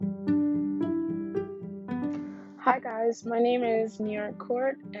Hi, guys. My name is New York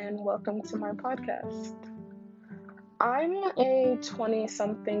Court, and welcome to my podcast. I'm a 20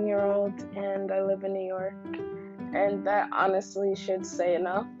 something year old, and I live in New York, and that honestly should say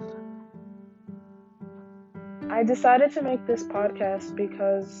enough. I decided to make this podcast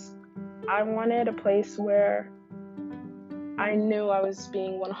because I wanted a place where I knew I was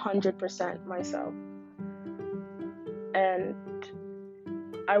being 100% myself, and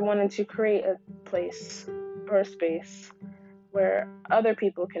I wanted to create a place or a space where other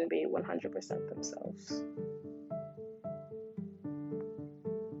people can be 100% themselves.